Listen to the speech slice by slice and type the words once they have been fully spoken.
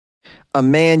A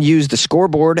man used the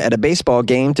scoreboard at a baseball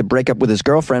game to break up with his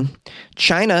girlfriend.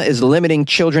 China is limiting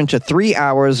children to 3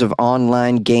 hours of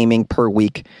online gaming per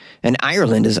week. And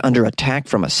Ireland is under attack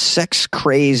from a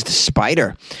sex-crazed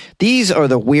spider. These are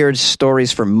the weird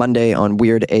stories for Monday on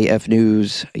Weird AF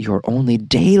News, your only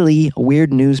daily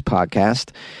weird news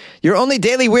podcast. Your only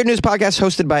daily weird news podcast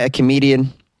hosted by a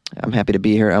comedian. I'm happy to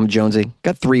be here. I'm Jonesy.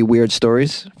 Got 3 weird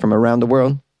stories from around the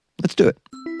world. Let's do it.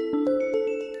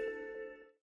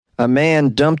 A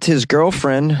man dumped his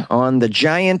girlfriend on the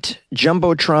giant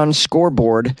Jumbotron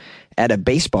scoreboard at a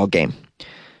baseball game.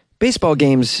 Baseball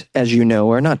games, as you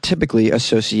know, are not typically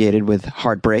associated with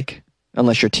heartbreak,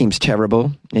 unless your team's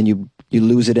terrible and you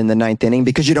lose it in the 9th inning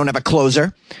because you don't have a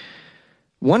closer.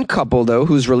 One couple, though,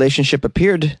 whose relationship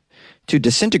appeared to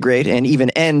disintegrate and even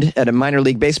end at a minor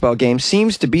league baseball game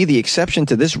seems to be the exception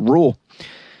to this rule.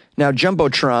 Now,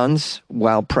 Jumbotrons,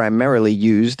 while primarily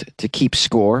used to keep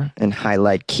score and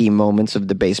highlight key moments of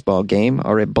the baseball game,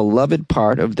 are a beloved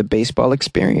part of the baseball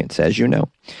experience, as you know.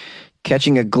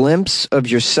 Catching a glimpse of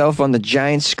yourself on the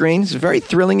giant screen is a very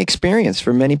thrilling experience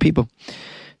for many people.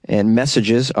 And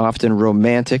messages, often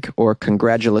romantic or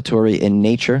congratulatory in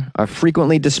nature, are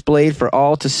frequently displayed for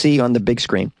all to see on the big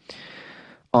screen.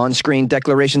 On-screen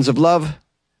declarations of love,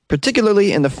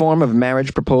 particularly in the form of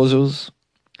marriage proposals,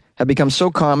 have become so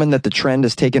common that the trend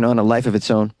has taken on a life of its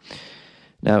own.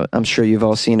 Now, I'm sure you've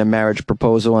all seen a marriage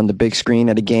proposal on the big screen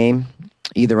at a game,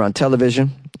 either on television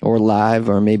or live,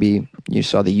 or maybe you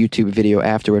saw the YouTube video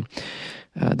afterward.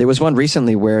 There was one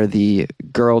recently where the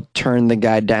girl turned the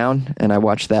guy down, and I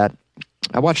watched that.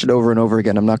 I watched it over and over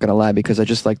again, I'm not going to lie, because I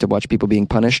just like to watch people being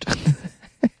punished.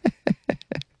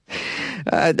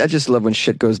 I just love when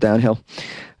shit goes downhill.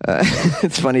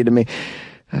 It's funny to me.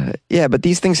 Yeah, but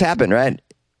these things happen, right?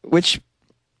 Which,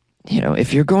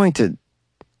 if you're going to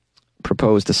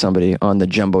propose to somebody on the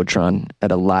Jumbotron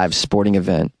at a live sporting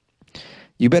event,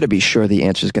 you better be sure the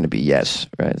answer is going to be yes,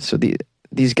 right? So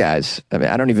these guys,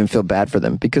 I don't even feel bad for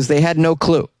them because they had no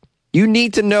clue. You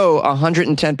need to know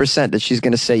 110% that she's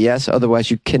going to say yes, otherwise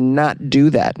you cannot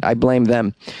do that. I blame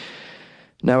them.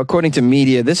 Now, according to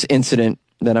media, this incident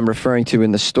that I'm referring to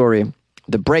in the story,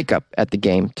 the breakup at the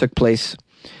game, took place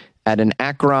at an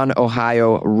Akron,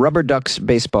 Ohio Rubber Ducks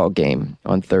baseball game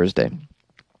on Thursday.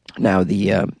 Now,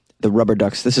 the Rubber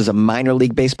Ducks, this is a minor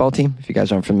league baseball team. If you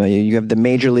guys aren't familiar, you have the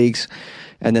major leagues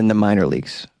and then the minor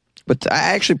leagues. But I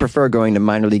actually prefer going to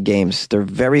minor league games. They're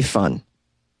very fun.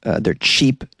 They're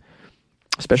cheap,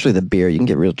 especially the beer. You can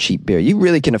get real cheap beer. You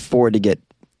really can afford to get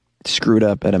screwed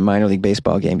up at a minor league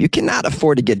baseball game. You cannot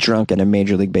afford to get drunk at a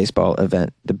major league baseball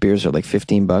event. The beers are like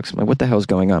 $15. I'm like, what the hell's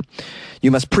going on? You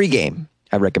must pregame.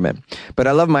 I recommend. But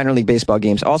I love minor league baseball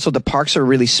games. Also, the parks are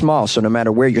really small, so no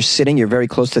matter where you're sitting, you're very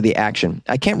close to the action.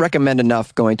 I can't recommend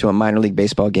enough going to a minor league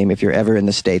baseball game if you're ever in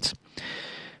the States.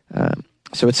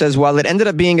 So it says, while it ended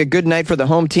up being a good night for the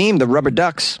home team, the Rubber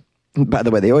Ducks, by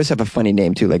the way, they always have a funny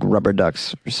name too, like Rubber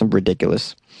Ducks, or some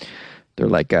ridiculous. They're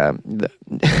like the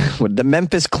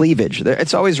Memphis Cleavage.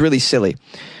 It's always really silly.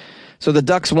 So the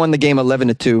Ducks won the game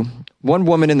 11-2. One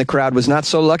woman in the crowd was not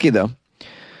so lucky, though.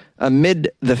 Amid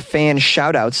the fan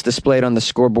shout-outs displayed on the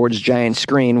scoreboard's giant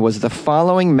screen was the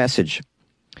following message.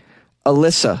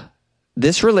 Alyssa,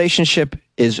 this relationship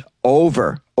is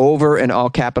over in all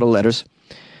capital letters.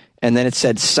 And then it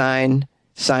said signed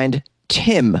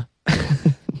Tim.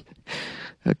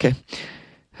 Okay.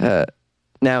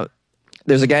 Now,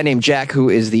 there's a guy named Jack who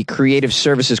is the creative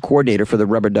services coordinator for the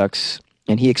Rubber Ducks.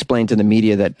 And he explained to the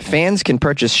media that fans can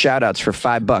purchase shout-outs for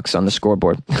 $5 on the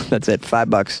scoreboard. That's it,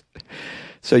 $5.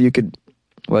 So you could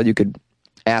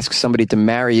ask somebody to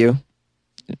marry you.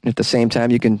 At the same time,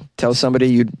 you can tell somebody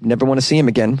you'd never want to see him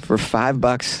again for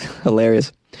 $5.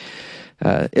 Hilarious.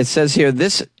 It says here,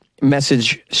 this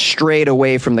message strayed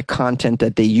away from the content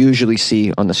that they usually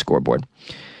see on the scoreboard.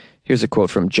 Here's a quote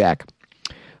from Jack.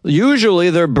 Usually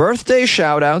they're birthday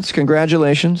shout-outs,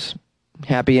 congratulations,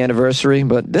 happy anniversary,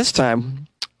 but this time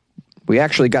we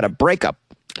actually got a breakup.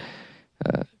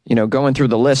 Going through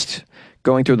the list,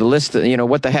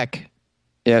 what the heck?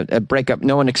 Yeah, a breakup.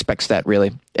 No one expects that,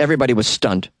 really. Everybody was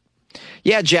stunned.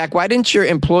 Yeah, Jack, why didn't your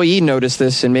employee notice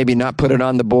this and maybe not put it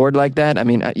on the board like that? I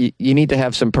mean, you need to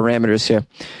have some parameters here.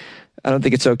 I don't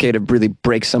think it's okay to really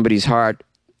break somebody's heart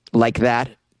like that.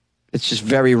 It's just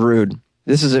very rude.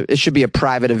 It should be a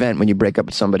private event when you break up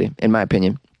with somebody, in my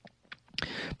opinion.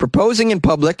 Proposing in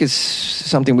public is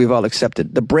something we've all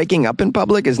accepted. The breaking up in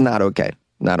public is not okay.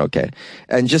 Not okay.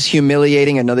 And just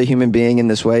humiliating another human being in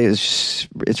this way it's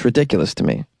ridiculous to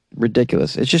me.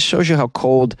 Ridiculous. It just shows you how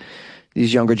cold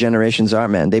these younger generations are,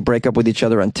 man. They break up with each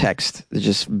other on text. They're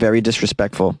just very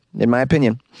disrespectful, in my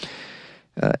opinion.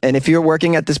 And if you're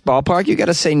working at this ballpark, you got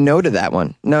to say no to that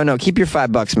one. No, keep your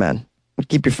 $5, man.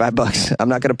 Keep your $5. I'm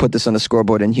not going to put this on the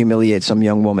scoreboard and humiliate some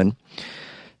young woman.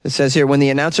 It says here, when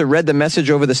the announcer read the message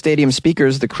over the stadium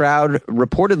speakers, the crowd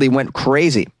reportedly went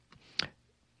crazy.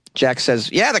 Jack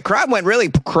says, yeah, the crowd went really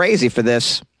crazy for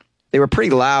this. They were pretty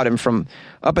loud, and from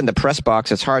up in the press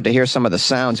box, it's hard to hear some of the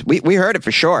sounds. We heard it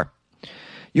for sure.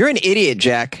 You're an idiot,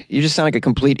 Jack. You just sound like a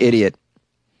complete idiot.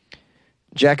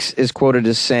 Jack is quoted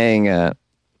as saying,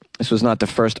 this was not the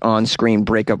first on-screen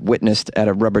breakup witnessed at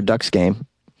a Rubber Ducks game.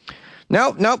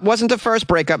 Nope, wasn't the first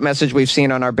breakup message we've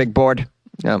seen on our big board.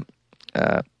 No.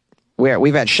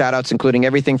 We've had shout-outs including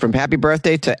everything from happy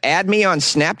birthday to add me on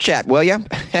Snapchat, will ya?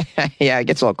 Yeah, it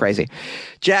gets a little crazy.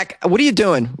 Jack, what are you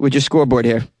doing with your scoreboard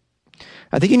here?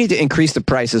 I think you need to increase the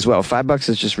price as well. $5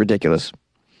 is just ridiculous.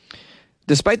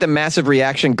 Despite the massive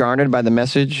reaction garnered by the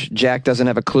message, Jack doesn't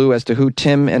have a clue as to who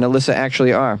Tim and Alyssa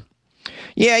actually are.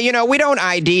 Yeah, we don't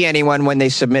ID anyone when they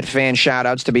submit fan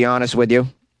shout-outs, to be honest with you.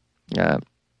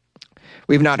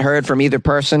 We've not heard from either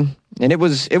person, and it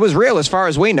was real as far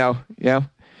as we know,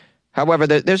 However,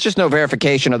 there's just no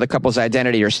verification of the couple's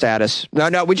identity or status.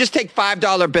 No, we just take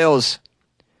 $5 bills.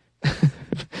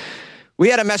 We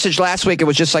had a message last week. It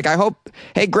was just like,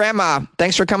 hey, Grandma,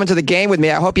 thanks for coming to the game with me.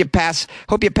 I hope you pass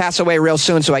away real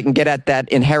soon so I can get at that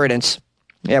inheritance.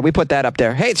 Yeah, we put that up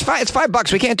there. Hey, it's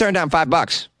 $5. We can't turn down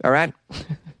 $5. All right.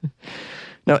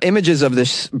 Now, images of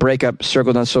this breakup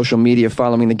circled on social media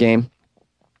following the game.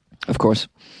 Of course,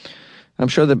 I'm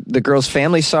sure the girl's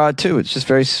family saw it too. It's just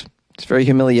very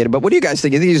humiliating. But what do you guys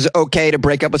think? You think it's okay to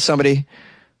break up with somebody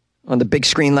on the big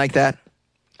screen like that?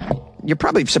 You're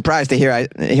probably surprised to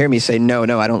hear me say no,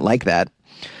 I don't like that.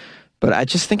 But I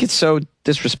just think it's so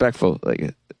disrespectful.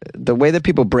 Like the way that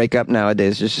people break up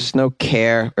nowadays, there's just no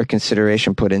care or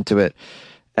consideration put into it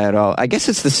at all. I guess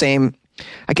it's the same.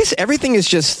 I guess everything is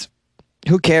just,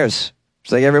 who cares?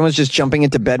 It's like everyone's just jumping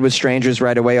into bed with strangers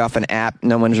right away off an app.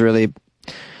 No one's really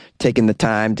taking the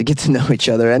time to get to know each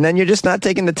other. And then you're just not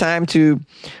taking the time to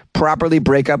properly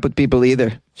break up with people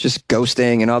either. It's just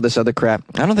ghosting and all this other crap.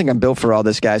 I don't think I'm built for all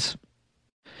this, guys.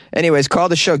 Anyways, call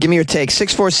the show. Give me your take.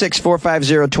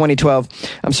 646-450-2012.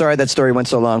 I'm sorry that story went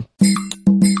so long.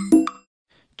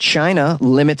 China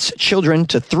limits children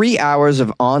to 3 hours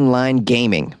of online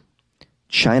gaming.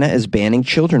 China is banning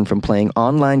children from playing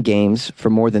online games for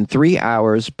more than 3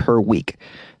 hours per week.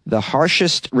 The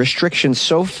harshest restrictions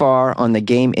so far on the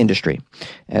game industry,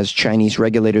 as Chinese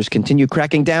regulators continue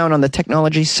cracking down on the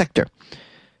technology sector.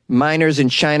 Minors in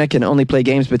China can only play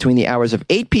games between the hours of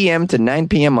 8 p.m. to 9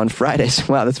 p.m. on Fridays.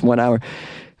 Wow, that's 1 hour.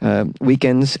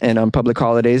 Weekends and on public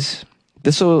holidays.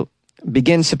 This will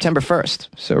begin September 1st,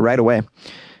 so right away,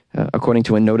 according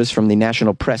to a notice from the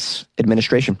National Press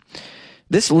Administration.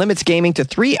 This limits gaming to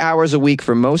 3 hours a week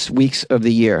for most weeks of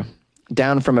the year,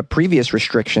 down from a previous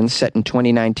restriction set in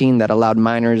 2019 that allowed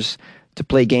minors to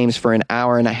play games for an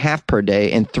hour and a half per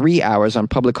day and 3 hours on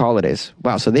public holidays.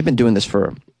 Wow, so they've been doing this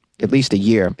for at least a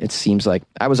year, it seems like.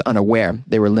 I was unaware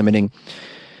they were limiting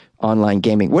online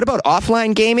gaming. What about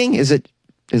offline gaming? Is that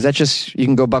just, you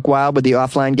can go buck wild with the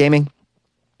offline gaming?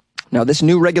 Now, this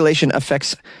new regulation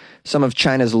affects some of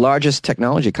China's largest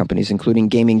technology companies, including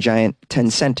gaming giant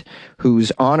Tencent,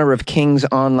 whose Honor of Kings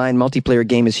online multiplayer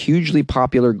game is hugely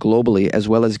popular globally, as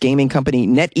well as gaming company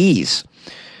NetEase.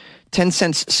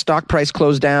 Tencent's stock price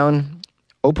closed down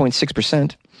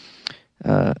 0.6%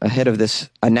 ahead of this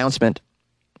announcement,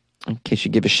 in case you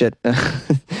give a shit.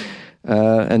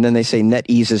 And then they say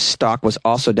NetEase's stock was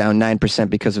also down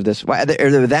 9% because of this. Why, are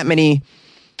there that many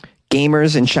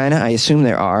gamers in China? I assume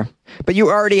there are. But you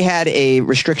already had a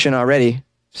restriction already,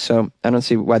 so I don't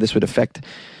see why this would affect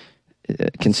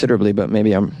considerably, but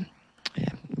maybe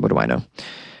what do I know?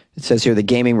 It says here the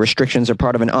gaming restrictions are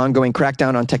part of an ongoing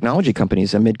crackdown on technology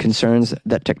companies amid concerns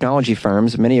that technology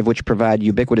firms, many of which provide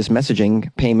ubiquitous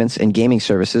messaging, payments, and gaming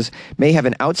services, may have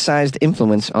an outsized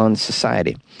influence on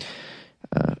society.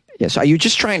 So are you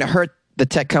just trying to hurt the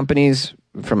tech companies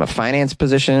from a finance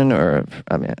position, or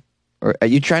are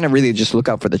you trying to really just look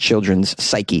out for the children's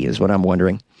psyche is what I'm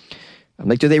wondering. I'm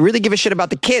like, do they really give a shit about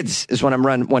the kids is what I'm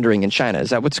wondering in China. Is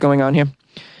that what's going on here?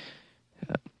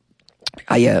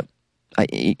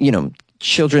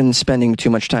 Children spending too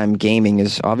much time gaming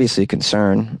is obviously a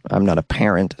concern. I'm not a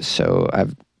parent, so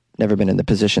I've never been in the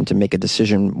position to make a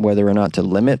decision whether or not to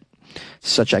limit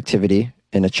such activity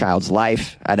in a child's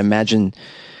life. I'd imagine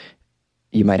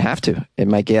you might have to. It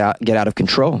might get out of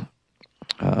control.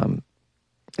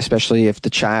 Especially if the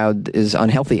child is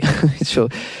unhealthy. So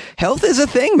health is a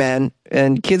thing, man.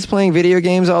 And kids playing video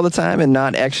games all the time and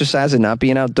not exercising, not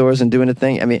being outdoors and doing a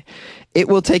thing. I mean, it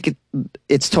will take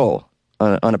its toll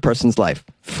on a person's life.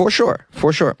 For sure.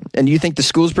 And you think the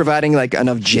school's providing like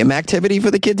enough gym activity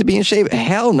for the kid to be in shape?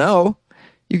 Hell no.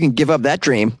 You can give up that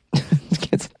dream.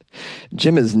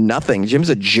 Gym is nothing. Gym's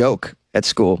a joke at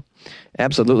school.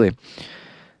 Absolutely.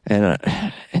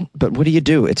 But what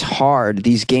do? It's hard.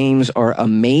 These games are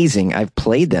amazing. I've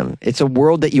played them. It's a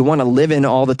world that you want to live in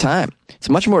all the time. It's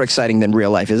much more exciting than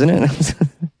real life, isn't it?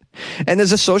 And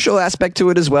there's a social aspect to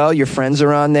it as well. Your friends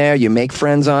are on there. You make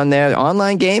friends on there.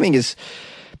 Online gaming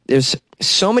there's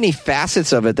so many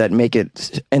facets of it that make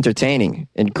it entertaining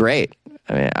and great.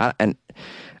 I mean,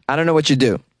 I don't know what you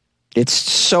do. It's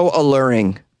so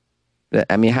alluring.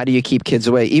 I mean, how do you keep kids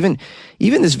away? Even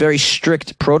this very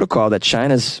strict protocol that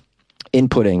China's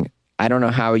inputting, I don't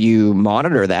know how you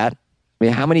monitor that. I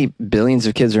mean, how many billions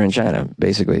of kids are in China,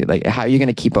 basically? Like, how are you going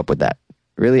to keep up with that?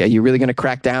 Really? Are you really going to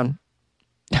crack down?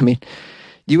 I mean,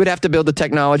 you would have to build a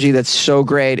technology that's so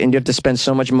great, and you have to spend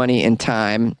so much money and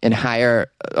time and hire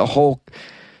a whole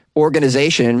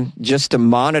organization just to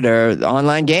monitor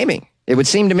online gaming. It would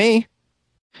seem to me.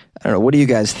 I don't know. What do you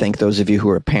guys think, those of you who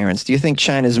are parents? Do you think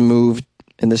China's move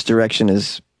in this direction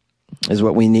is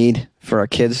what we need for our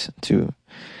kids to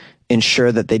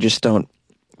ensure that they just don't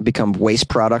become waste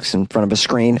products in front of a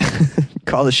screen?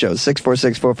 Call the show,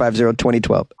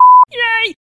 646-450-2012.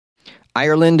 Yay!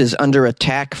 Ireland is under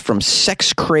attack from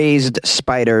sex-crazed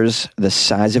spiders the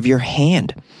size of your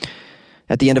hand.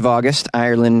 At the end of August,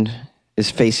 Ireland is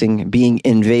facing being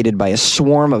invaded by a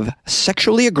swarm of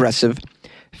sexually aggressive,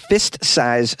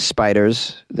 fist-sized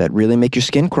spiders that really make your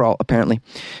skin crawl, apparently.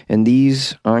 And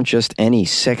these aren't just any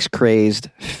sex-crazed,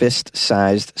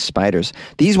 fist-sized spiders.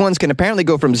 These ones can apparently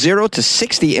go from 0 to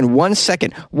 60 in 1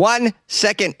 second. 1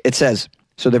 second, it says.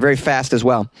 So they're very fast as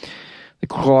well. They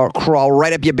crawl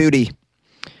right up your booty.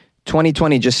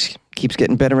 2020 just keeps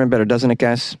getting better and better, doesn't it,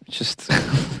 guys? It's just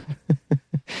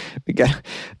we got a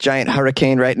giant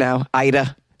hurricane right now,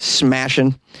 Ida,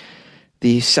 smashing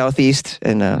the southeast,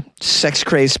 and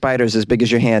sex-crazed spiders as big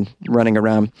as your hand running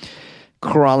around,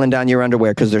 crawling down your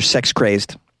underwear because they're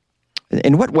sex-crazed.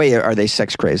 In what way are they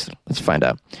sex-crazed? Let's find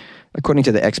out. According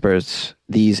to the experts,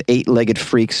 these 8-legged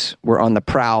freaks were on the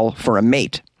prowl for a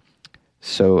mate.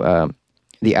 So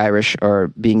the Irish are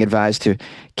being advised to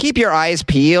keep your eyes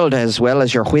peeled as well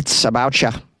as your wits about you.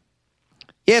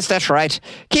 Yes, that's right.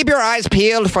 Keep your eyes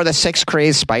peeled for the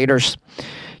sex-crazed spiders.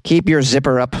 Keep your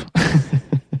zipper up.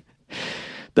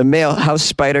 The male house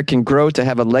spider can grow to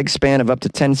have a leg span of up to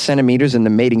 10 centimeters in the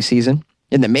mating season.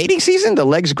 In the mating season? The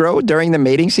legs grow during the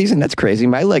mating season? That's crazy.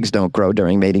 My legs don't grow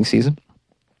during mating season.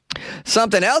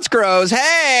 Something else grows.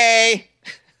 Hey!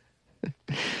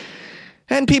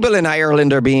 And people in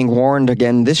Ireland are being warned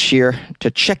again this year to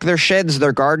check their sheds,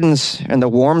 their gardens, and the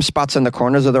warm spots in the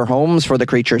corners of their homes for the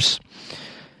creatures.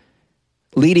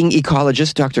 Leading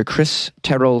ecologist Dr. Chris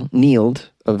Terrell-Neild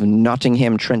of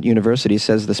Nottingham Trent University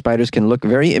says the spiders can look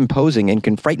very imposing and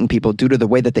can frighten people due to the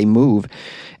way that they move.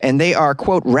 And they are,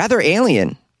 quote, rather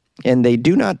alien. And we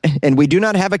do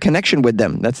not have a connection with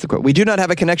them. That's the quote. We do not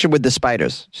have a connection with the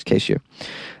spiders. Just in case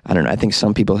I don't know. I think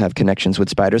some people have connections with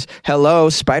spiders. Hello,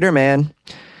 Spider-Man.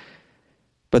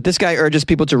 But this guy urges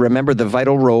people to remember the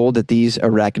vital role that these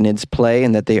arachnids play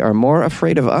and that they are more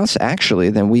afraid of us, actually,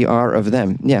 than we are of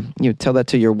them. Yeah, you tell that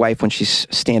to your wife when she's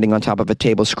standing on top of a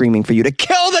table screaming for you to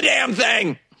kill the damn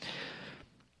thing.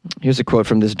 Here's a quote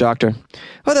from this doctor.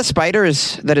 Well, the spider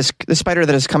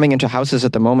that is coming into houses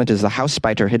at the moment is the house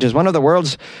spider. It is one of the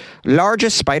world's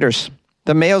largest spiders.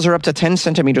 The males are up to 10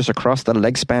 centimeters across the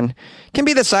leg span. Can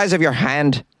be the size of your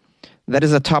hand. That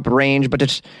is the top range, but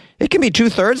it can be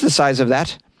 2/3 the size of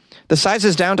that. The size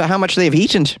is down to how much they've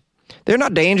eaten. They're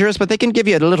not dangerous, but they can give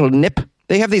you a little nip.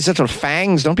 They have these little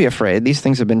fangs. Don't be afraid. These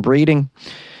things have been breeding.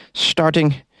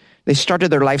 They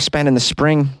started their lifespan in the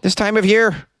spring. This time of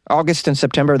year, August and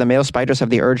September, the male spiders have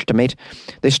the urge to mate.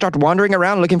 They start wandering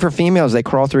around looking for females. They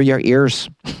crawl through your ears.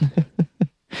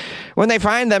 When they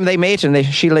find them, they mate, and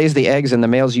she lays the eggs, and the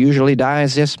males usually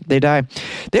dies. Yes, they die.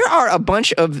 There are a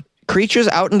bunch of creatures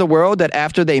out in the world that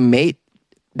after they mate,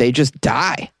 they just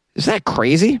die. Is that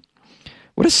crazy?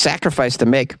 What a sacrifice to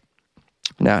make.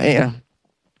 Now, yeah,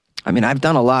 I mean, I've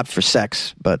done a lot for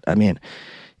sex, but I mean,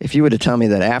 if you were to tell me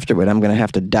that afterward I'm going to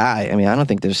have to die, I mean, I don't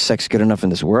think there's sex good enough in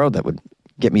this world that would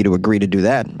get me to agree to do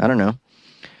that. I don't know.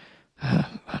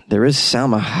 There is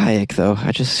Salma Hayek, though.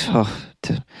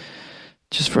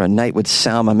 Just for a night with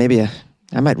Salma, maybe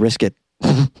I might risk it.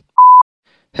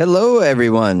 Hello,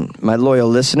 everyone, my loyal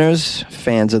listeners,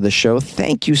 fans of the show.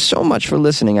 Thank you so much for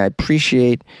listening. I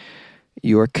appreciate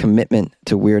your commitment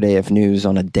to Weird AF News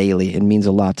on a daily. It means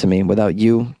a lot to me. Without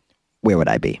you, where would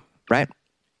I be, right?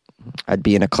 I'd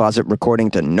be in a closet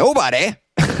recording to nobody.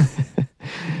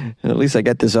 At least I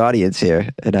got this audience here,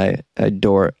 and I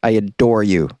adore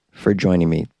you for joining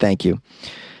me. Thank you.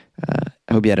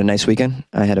 I hope you had a nice weekend.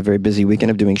 I had a very busy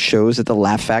weekend of doing shows at the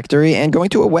Laugh Factory and going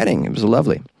to a wedding. It was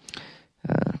lovely.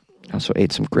 I also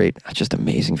ate some great, just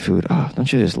amazing food. Oh,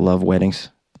 don't you just love weddings?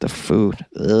 The food.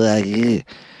 Ugh.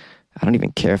 I don't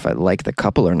even care if I like the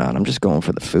couple or not. I'm just going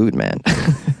for the food, man.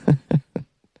 Just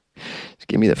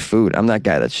give me the food. I'm that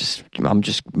guy I'm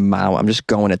just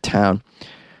going to town.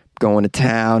 Going to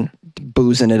town,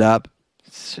 boozing it up.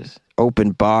 It's just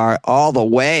open bar all the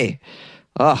way.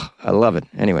 Oh, I love it.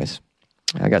 Anyways,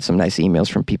 I got some nice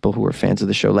emails from people who are fans of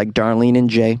the show, like Darlene and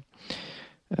Jay,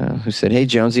 who said, "Hey,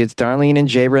 Jonesy, it's Darlene and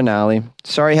Jay Renali.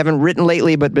 Sorry, haven't written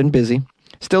lately, but been busy.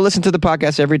 Still listen to the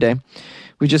podcast every day.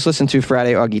 We just listened to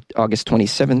Friday, August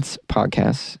 27th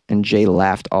podcast, and Jay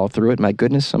laughed all through it. My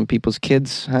goodness, some people's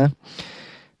kids, huh?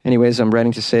 Anyways, I'm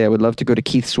writing to say I would love to go to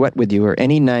Keith Sweat with you or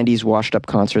any 90s washed-up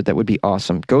concert. That would be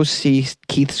awesome. Go see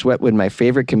Keith Sweat with my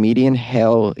favorite comedian.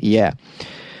 Hell yeah."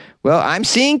 Well, I'm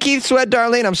seeing Keith Sweat,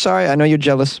 Darlene. I'm sorry. I know you're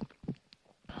jealous.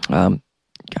 I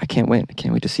can't wait. I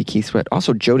can't wait to see Keith Sweat.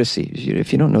 Also, Jodeci.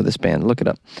 If you don't know this band, look it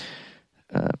up.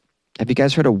 Have you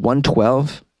guys heard of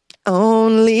 112?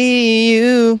 Only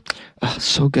you. Oh,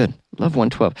 so good. Love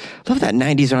 112. Love that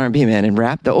 90s R&B, man, and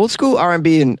rap. The old school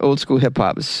R&B and old school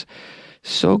hip-hop is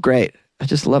so great. I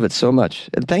just love it so much.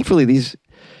 And thankfully, these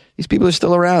people are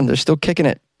still around. They're still kicking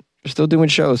it. They're still doing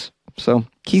shows. So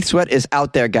Keith Sweat is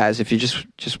out there, guys. If you just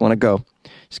want to go,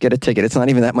 just get a ticket. It's not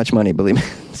even that much money, believe me.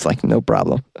 It's like no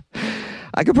problem.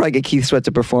 I could probably get Keith Sweat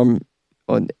to perform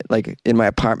in my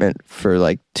apartment for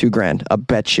like $2,000. I'll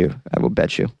bet you. I will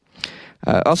bet you.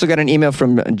 Also got an email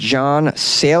from John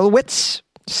Salewitz.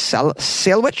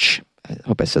 Salewich? I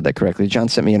hope I said that correctly. John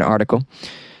sent me an article.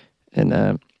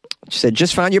 And she said,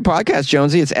 "Just found your podcast,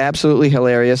 Jonesy. It's absolutely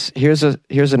hilarious. Here's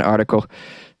an article.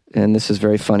 And this is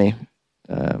very funny.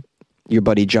 Your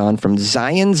buddy John from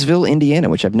Zionsville, Indiana,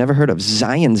 which I've never heard of.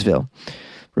 Zionsville.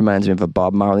 Reminds me of a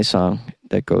Bob Marley song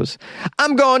that goes,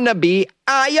 I'm gonna be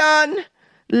iron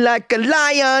like a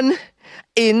lion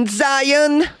in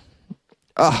Zion.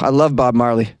 Oh, I love Bob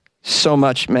Marley so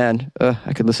much, man.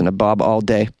 I could listen to Bob all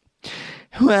day.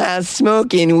 While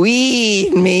smoking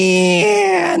weed,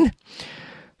 man.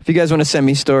 If you guys want to send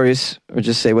me stories or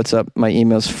just say what's up, my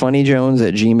email is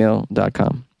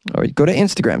funnyjones@gmail.com. Or go to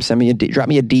Instagram, drop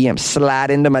me a DM,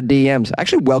 slide into my DMs. I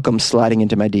actually welcome sliding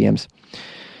into my DMs.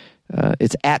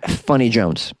 It's at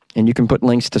funnyjones, and you can put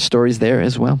links to stories there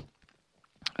as well.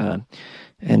 And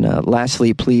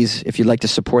lastly, please, if you'd like to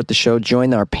support the show,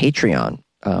 join our Patreon.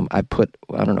 I put,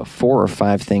 4 or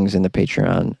 5 things in the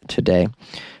Patreon today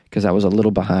because I was a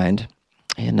little behind.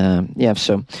 And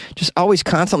so just always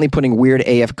constantly putting weird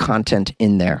AF content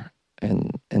in there.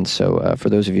 And so for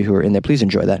those of you who are in there, please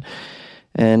enjoy that.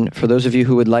 And for those of you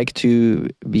who would like to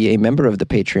be a member of the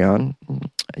Patreon,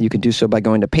 you can do so by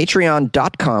going to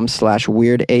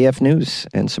patreon.com/weirdafnews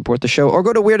and support the show. Or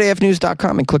go to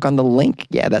weirdafnews.com and click on the link.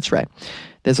 Yeah, that's right.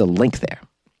 There's a link there.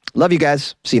 Love you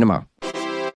guys. See you tomorrow.